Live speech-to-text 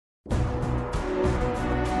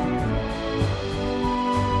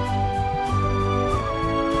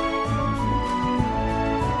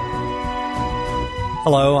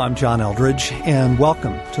Hello, I'm John Eldridge, and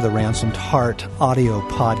welcome to the Ransomed Heart audio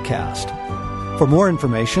podcast. For more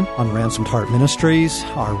information on Ransomed Heart Ministries,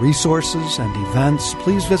 our resources and events,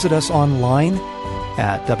 please visit us online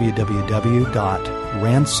at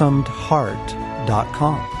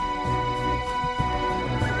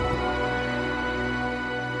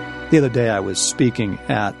www.ransomedheart.com. The other day I was speaking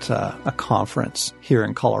at a conference here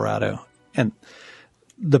in Colorado, and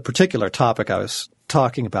the particular topic I was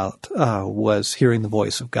talking about was hearing the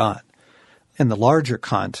voice of God. And the larger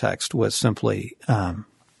context was simply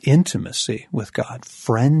intimacy with God,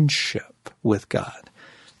 friendship with God,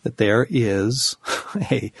 that there is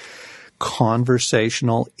a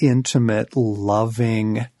conversational, intimate,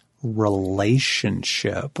 loving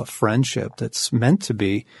relationship, a friendship that's meant to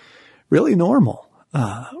be really normal.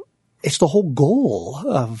 It's the whole goal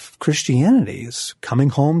of Christianity is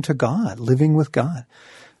coming home to God, living with God.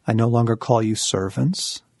 I no longer call you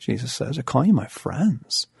servants, Jesus says. I call you my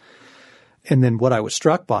friends. And then what I was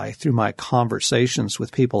struck by through my conversations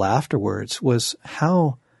with people afterwards was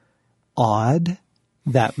how odd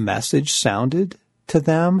that message sounded to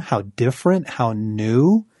them, how different, how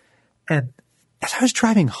new. And as I was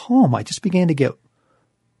driving home, I just began to get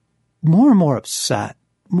more and more upset,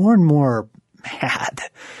 more and more mad,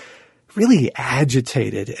 really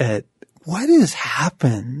agitated at what has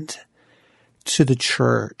happened to the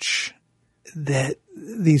church, that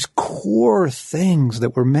these core things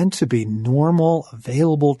that were meant to be normal,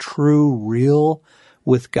 available, true, real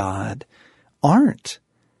with God aren't,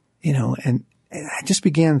 and I just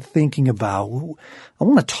began thinking about, I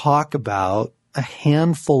want to talk about a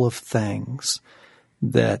handful of things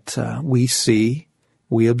that we see,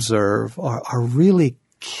 we observe are really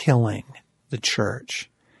killing the church,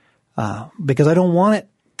 because I don't want it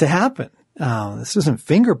to happen. This isn't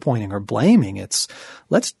finger pointing or blaming. It's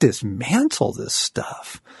let's dismantle this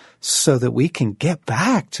stuff so that we can get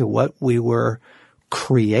back to what we were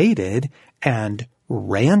created and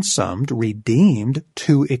ransomed, redeemed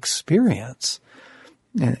to experience.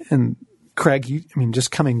 And Craig, just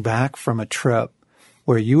coming back from a trip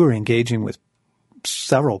where you were engaging with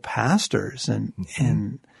several pastors,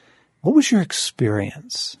 and what was your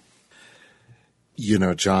experience?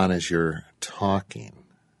 John, as you're talking,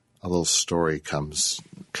 a little story comes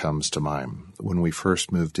to mind. When we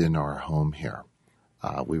first moved into our home here,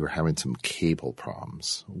 we were having some cable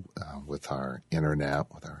problems with our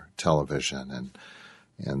internet, with our television,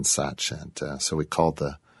 and such. And so we called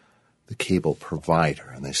the cable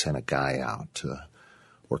provider, and they sent a guy out to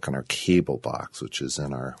work on our cable box, which is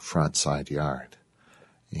in our front side yard.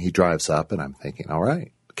 And he drives up, and I'm thinking, all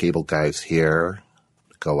right, the cable guy's here,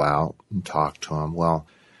 go out and talk to him. Well,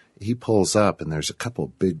 he pulls up, and there's a couple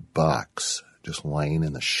of big bucks just laying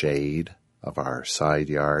in the shade of our side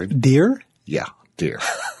yard. Deer? Yeah, deer.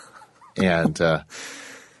 And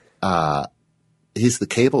he's the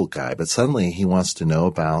cable guy, but suddenly he wants to know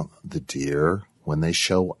about the deer when they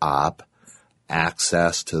show up,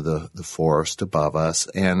 access to the forest above us.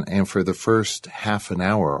 And for the first half an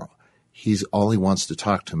hour, all he wants to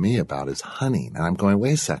talk to me about is hunting. And I'm going,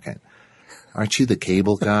 wait a second. Aren't you the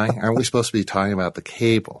cable guy? Aren't we supposed to be talking about the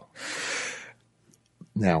cable?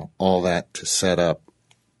 Now, all that to set up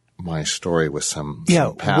my story with some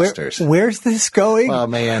pastors. Where's this going? Well, it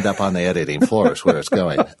may end up on the editing floor is where it's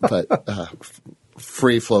going. But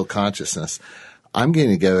free flow consciousness. I'm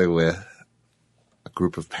getting together with a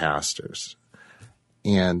group of pastors,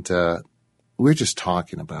 and we're just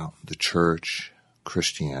talking about the church,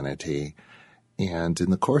 Christianity. And in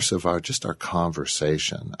the course of our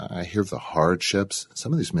conversation, I hear the hardships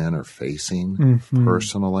some of these men are facing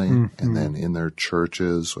personally, and then in their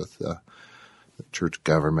churches with the church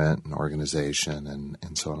government and organization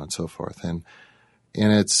and so on and so forth. And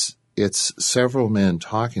it's several men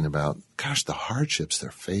talking about, gosh, the hardships they're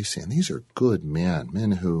facing. These are good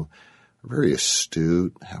men who are very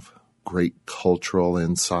astute, have great cultural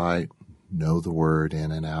insight, know the word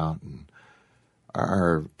in and out, and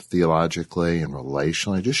are theologically and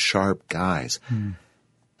relationally just sharp guys. And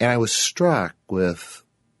I was struck with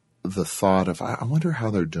the thought of, I wonder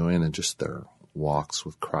how they're doing in just their walks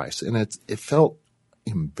with Christ. And it felt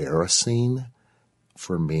embarrassing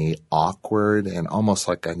for me, awkward, and almost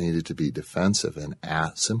like I needed to be defensive and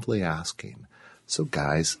simply asking, so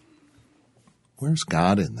guys, where's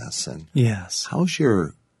God in this? And yes, how's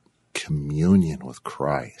your communion with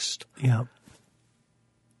Christ? Yeah.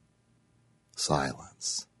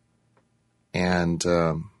 Silence. And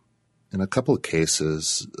in a couple of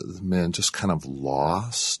cases, the men just kind of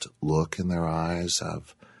lost look in their eyes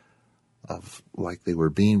of like they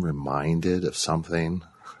were being reminded of something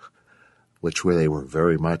which they were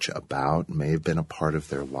very much about, may have been a part of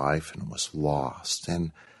their life, and was lost.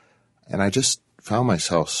 And I just found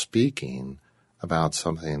myself speaking about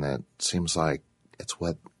something that seems like it's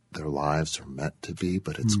what their lives are meant to be,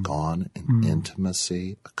 but it's gone in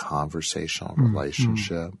intimacy, a conversational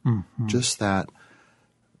relationship, just that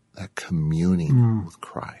communing with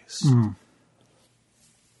Christ.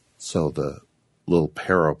 So the little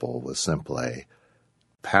parable was simply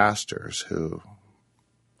pastors who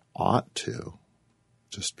ought to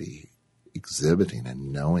just be exhibiting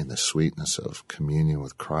and knowing the sweetness of communion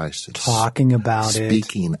with Christ. And talking about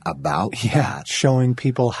speaking about that. Showing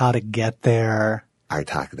people how to get there. Are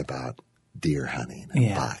talking about deer hunting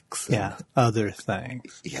and bucks. And, other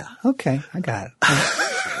things. Yeah. Okay, I got it.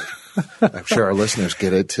 I'm sure our listeners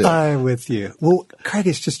get it too. I'm with you. Well, Craig,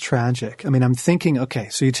 it's just tragic. I mean, I'm thinking, okay,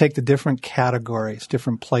 so you take the different categories,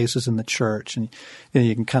 different places in the church, and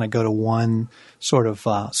you can kind of go to one sort of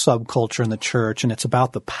subculture in the church, and it's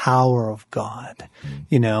about the power of God,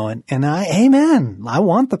 and amen. I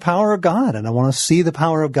want the power of God, and I want to see the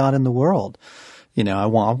power of God in the world. I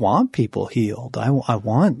want people healed. I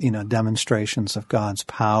want, demonstrations of God's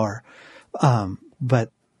power.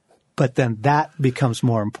 But then that becomes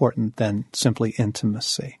more important than simply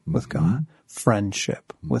intimacy with God,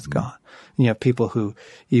 friendship with God. And you have people who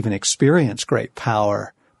even experience great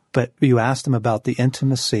power, but you ask them about the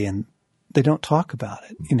intimacy and they don't talk about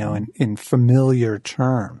it, in familiar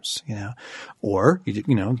terms, or,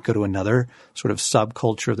 go to another sort of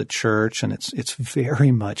subculture of the church and it's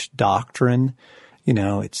very much doctrine,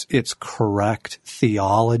 it's correct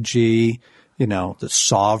theology, the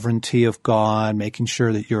sovereignty of God, making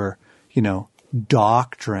sure that your,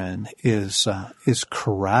 doctrine is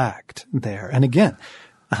correct there. And again,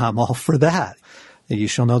 I'm all for that. You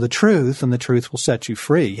shall know the truth, and the truth will set you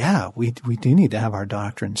free. Yeah, we do need to have our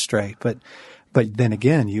doctrine straight. But then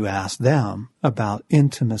again, you ask them about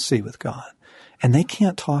intimacy with God, and they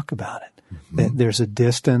can't talk about it. There's a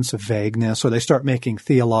distance, a vagueness, or they start making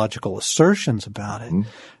theological assertions about it.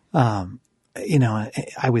 I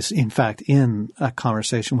was, in fact, in a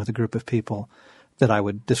conversation with a group of people that I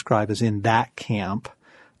would describe as in that camp.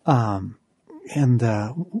 And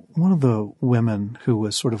one of the women who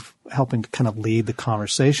was sort of helping to kind of lead the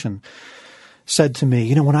conversation said to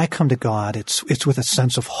me, when I come to God, it's with a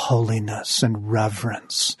sense of holiness and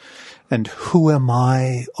reverence. And who am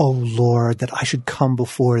I, O Lord, that I should come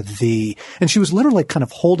before thee? And she was literally kind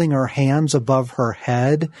of holding her hands above her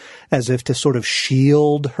head as if to sort of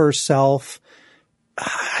shield herself,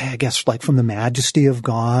 I guess, like from the majesty of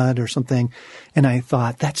God or something. And I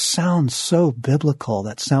thought, that sounds so biblical.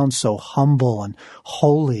 That sounds so humble and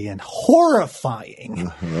holy and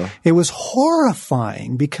horrifying. It was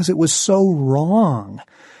horrifying because it was so wrong.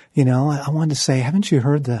 I wanted to say, haven't you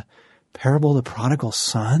heard the parable of the prodigal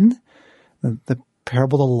son? The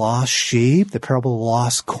parable of the lost sheep, the parable of the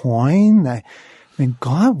lost coin. I mean,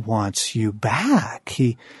 God wants you back.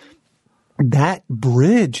 That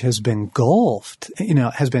bridge has been gulfed,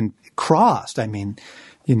 has been crossed. I mean,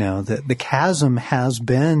 the chasm has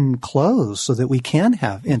been closed so that we can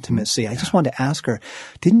have intimacy. I just wanted to ask her,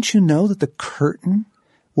 didn't you know that the curtain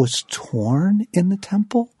was torn in the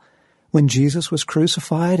temple when Jesus was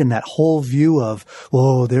crucified, and that whole view of,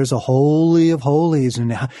 there's a holy of holies,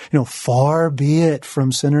 and, far be it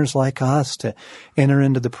from sinners like us to enter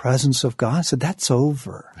into the presence of God. I said, that's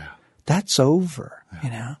over. Yeah. That's over,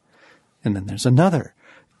 And then there's another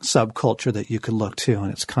subculture that you could look to,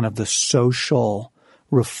 and it's kind of the social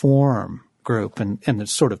reform group. And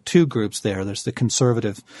there's sort of two groups there. There's the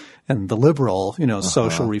conservative and the liberal,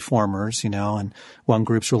 social reformers, and one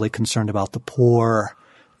group's really concerned about the poor,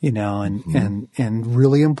 and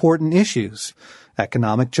really important issues,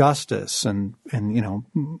 economic justice and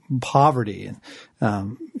poverty.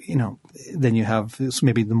 And, then you have this,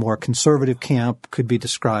 maybe the more conservative camp could be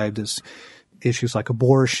described as issues like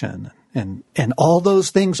abortion and all those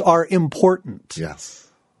things are important. Yes.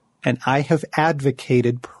 And I have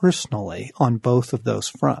advocated personally on both of those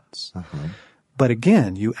fronts. But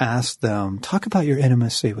again, you ask them, talk about your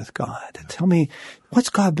intimacy with God. Tell me, what's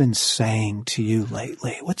God been saying to you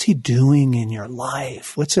lately? What's he doing in your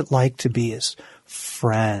life? What's it like to be his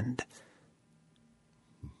friend?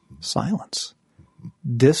 Silence.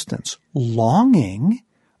 Distance. Longing.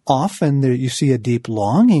 Often you see a deep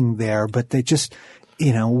longing there, but they just,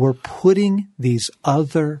 we're putting these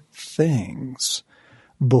other things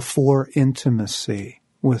before intimacy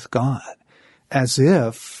with God, as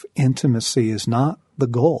if intimacy is not the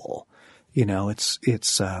goal.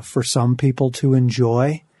 It's for some people to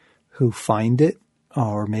enjoy who find it,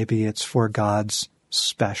 or maybe it's for God's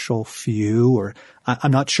special few, or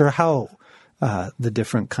I'm not sure how the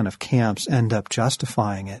different kind of camps end up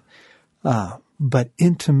justifying it. But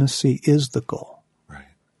intimacy is the goal. Right.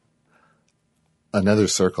 Another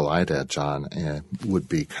circle I'd add, John, would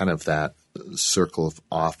be kind of that circle of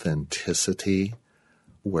authenticity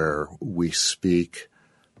where we speak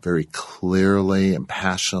very clearly and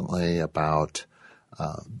passionately about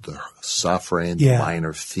the suffering, the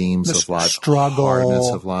minor themes of life, struggle, hardness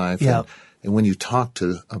of life. Yeah. And when you talk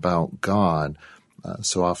about God,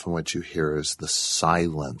 so often what you hear is the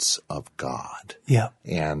silence of God. Yeah.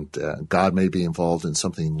 And God may be involved in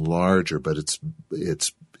something larger, but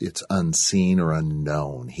it's unseen or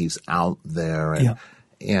unknown. He's out there,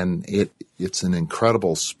 and it's an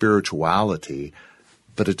incredible spirituality,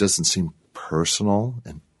 but it doesn't seem personal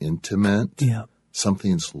and intimate. Yeah.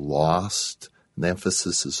 Something's lost. And the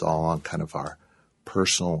emphasis is all on kind of our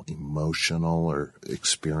personal, emotional or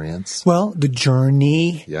experience. Well, the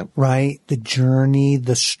journey, right? The journey,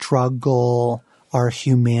 the struggle, our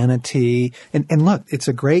humanity. And look, it's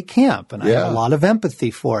a great camp, and I have a lot of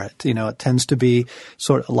empathy for it. You know, it tends to be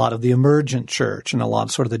sort of a lot of the emergent church and a lot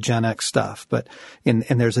of sort of the Gen X stuff. But and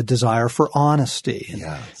there's a desire for honesty.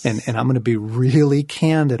 And I'm going to be really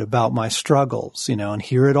candid about my struggles, you know, and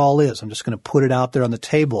here it all is. I'm just going to put it out there on the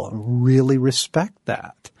table and really respect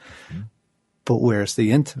that. Mm-hmm. But where's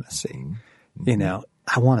the intimacy? Mm-hmm. You know,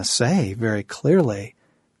 I want to say very clearly,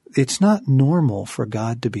 it's not normal for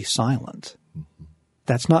God to be silent.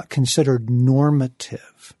 That's not considered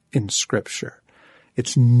normative in Scripture.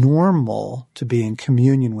 It's normal to be in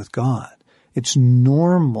communion with God. It's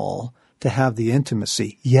normal to have the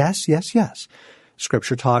intimacy. Yes, yes, yes.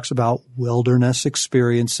 Scripture talks about wilderness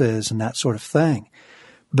experiences and that sort of thing.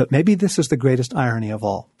 But maybe this is the greatest irony of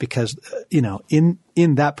all, because, you know, in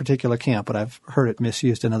that particular camp, but I've heard it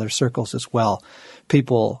misused in other circles as well,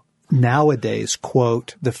 people nowadays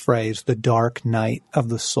quote the phrase, the dark night of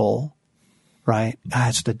the soul. Right?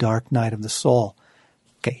 It's the dark night of the soul.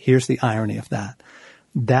 Okay, here's the irony of that.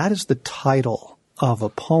 That is the title of a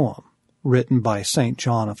poem written by St.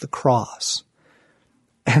 John of the Cross.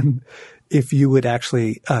 And if you would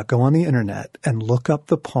actually go on the internet and look up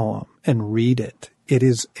the poem and read it, it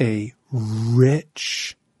is a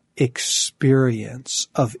rich experience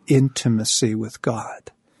of intimacy with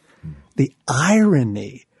God. The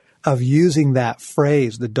irony of using that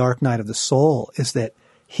phrase, the dark night of the soul, is that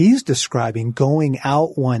he's describing going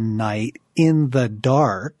out one night in the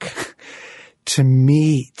dark to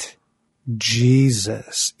meet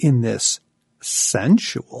Jesus in this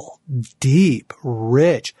sensual, deep,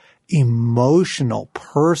 rich, emotional,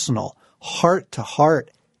 personal,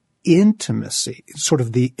 heart-to-heart intimacy, sort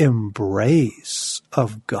of the embrace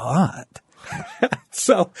of God.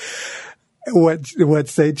 So what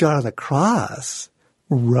St. John of the Cross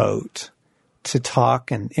wrote to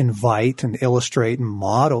talk and invite and illustrate and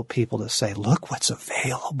model people to say, look what's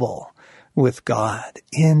available with God.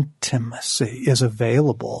 Intimacy is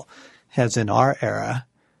available, has in our era,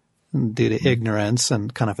 due to ignorance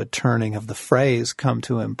and kind of a turning of the phrase, come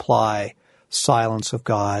to imply silence of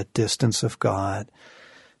God, distance of God.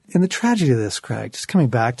 And the tragedy of this, Craig, just coming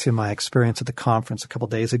back to my experience at the conference a couple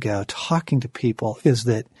of days ago, talking to people, is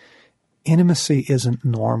that intimacy isn't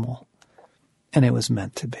normal, and it was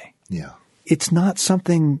meant to be. Yeah. It's not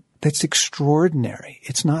something that's extraordinary.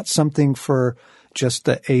 It's not something for just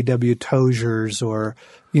the A.W. Tozers or,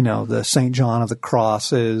 you know, the St. John of the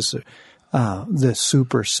Crosses, the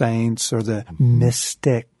super saints or the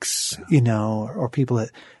mystics, you know, or people that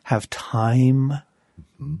have time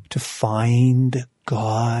to find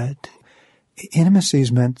God. Intimacy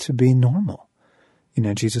is meant to be normal. You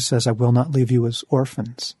know, Jesus says, I will not leave you as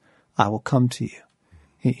orphans. I will come to you.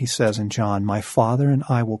 He says in John, my Father and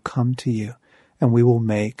I will come to you, and we will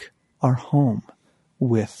make our home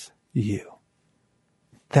with you.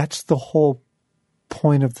 That's the whole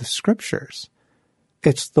point of the Scriptures.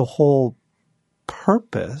 It's the whole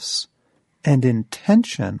purpose and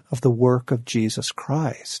intention of the work of Jesus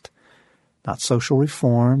Christ. Not social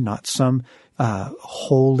reform, not some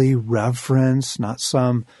holy reverence, not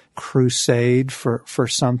some crusade for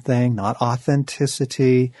something, not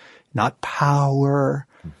authenticity, not power.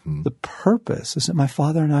 Mm-hmm. The purpose is that my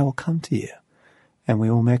Father and I will come to you, and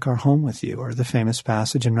we will make our home with you. Or the famous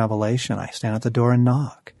passage in Revelation, I stand at the door and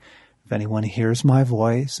knock. If anyone hears my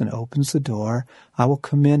voice and opens the door, I will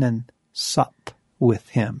come in and sup with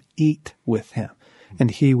him, eat with him,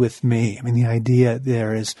 and he with me. I mean, the idea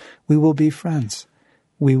there is we will be friends.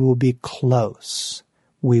 We will be close.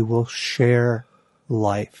 We will share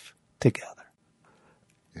life together.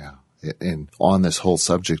 Yeah. And on this whole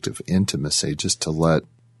subject of intimacy, just to let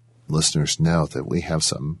listeners know that we have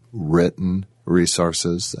some written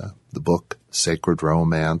resources, the book Sacred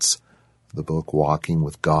Romance, The book Walking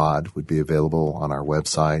with God would be available on our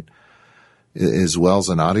website, as well as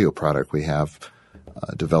an audio product we have,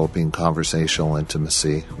 Developing Conversational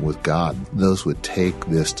Intimacy with God. Those would take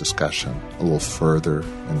this discussion a little further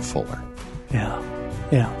and fuller. Yeah,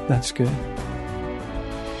 that's good.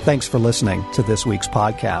 Thanks for listening to this week's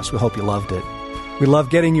podcast. We hope you loved it. We love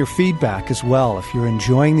getting your feedback as well. If you're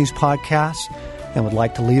enjoying these podcasts and would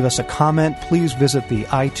like to leave us a comment, please visit the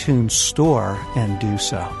iTunes store and do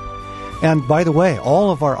so. And by the way,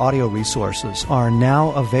 all of our audio resources are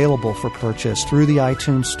now available for purchase through the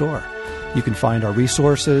iTunes store. You can find our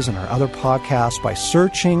resources and our other podcasts by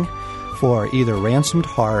searching for either Ransomed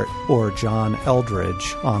Heart or John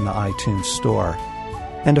Eldredge on the iTunes store.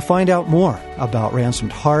 And to find out more about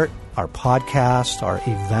Ransomed Heart, our podcast, our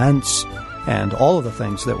events, and all of the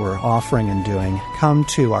things that we're offering and doing, come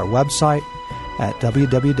to our website at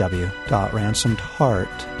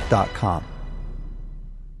www.ransomedheart.com.